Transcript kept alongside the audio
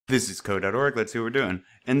This is code.org. Let's see what we're doing.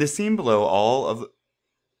 And the scene below, all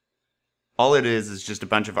it is just a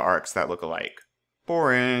bunch of arcs that look alike.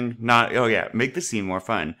 Boring. Not, oh yeah, make the scene more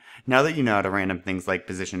fun. Now that you know how to random things like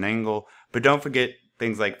position angle, but don't forget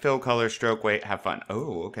things like fill, color, stroke, weight, have fun.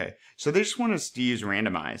 Oh, okay. So they just want us to use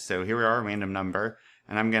randomize. So here we are, random number,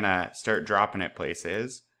 and I'm gonna start dropping it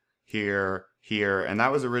places. Here, here, and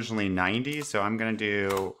that was originally 90, so I'm gonna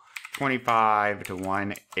do 25 to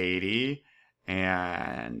 180.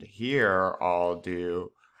 And here I'll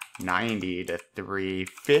do 90 to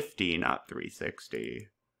 350, not 360.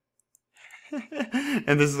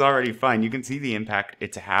 And this is already fun. You can see the impact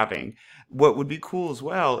it's having. What would be cool as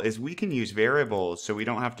well is we can use variables so we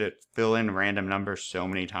don't have to fill in random numbers so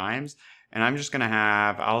many times. And I'm just going to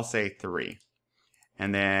have, I'll say 3.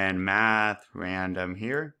 And then math, random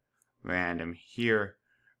here, random here,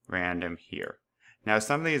 random here. Now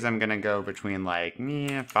some of these I'm going to go between like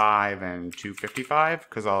 5 and 255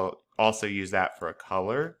 because I'll also use that for a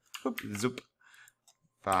color. Oop, zoop.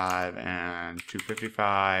 5 and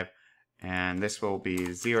 255. And this will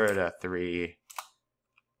be 0 to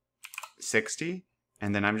 360.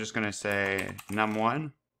 And then I'm just going to say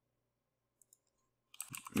num1,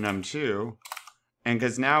 num2. And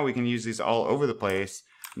because now we can use these all over the place,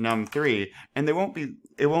 num3. And it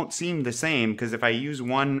won't seem the same because if I use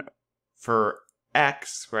one for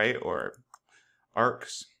X, right, or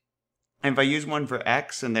arcs, and if I use one for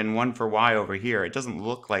X and then one for Y over here, it doesn't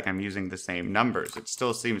look like I'm using the same numbers. It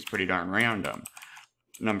still seems pretty darn random.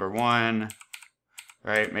 Number 1,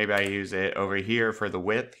 right, maybe I use it over here for the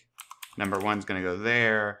width. Number 1's going to go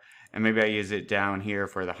there, and maybe I use it down here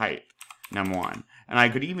for the height, num1. And I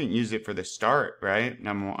could even use it for the start, right,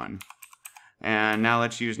 num1. And now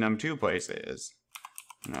let's use num2 places,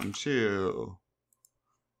 num2.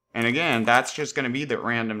 And again, that's just going to be the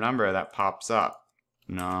random number that pops up.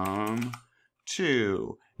 Num2.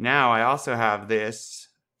 Now I also have this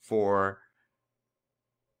for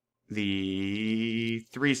the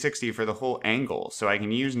 360 for the whole angle. So I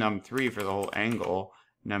can use num3 for the whole angle.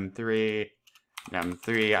 Num3,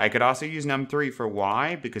 num3. I could also use num3 for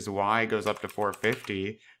y because y goes up to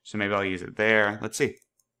 450. So maybe I'll use it there. Let's see.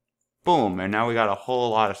 Boom. And now we got a whole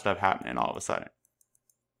lot of stuff happening all of a sudden.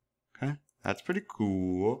 Okay. That's pretty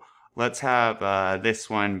cool. Let's have this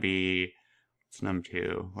one be, it's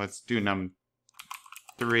num2. Let's do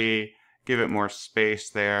num3. Give it more space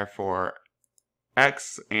there for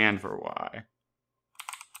X and for Y.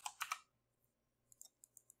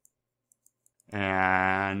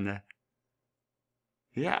 And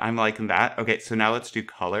yeah, I'm liking that. Okay, so now let's do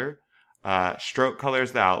color. Stroke color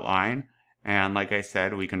is the outline. And like I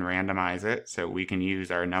said, we can randomize it. So we can use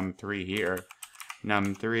our num3 here.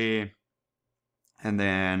 Num3. And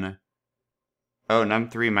then, oh,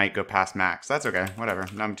 num3 might go past max. That's okay, whatever.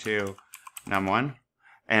 Num2, num1.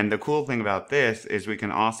 And the cool thing about this is we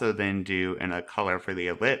can also then do in a color for the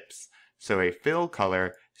ellipse. So a fill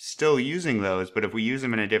color, still using those, but if we use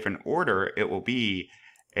them in a different order, it will be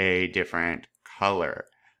a different color.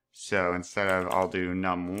 So instead of, I'll do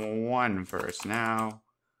num1 first now,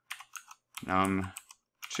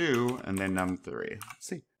 num2, and then num3. Let's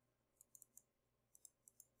see.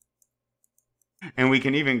 And we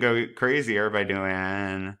can even go crazier by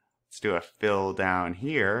doing, let's do a fill down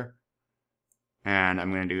here. And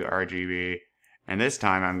I'm going to do RGB. And this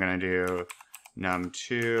time I'm going to do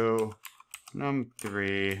num2,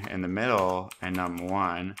 num3 in the middle, and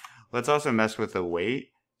num1. Let's also mess with the weight.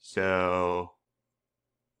 So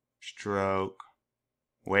stroke,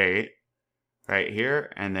 weight, right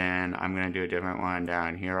here. And then I'm going to do a different one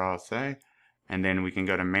down here, I'll say. And then we can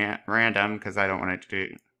go to random, because I don't want it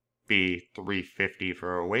to be 350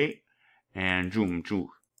 for a weight. And zoom, zoom.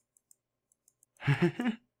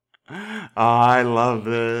 I love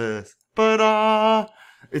this. But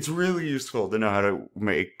it's really useful to know how to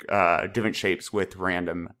make different shapes with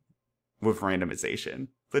randomization.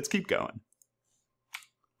 Let's keep going.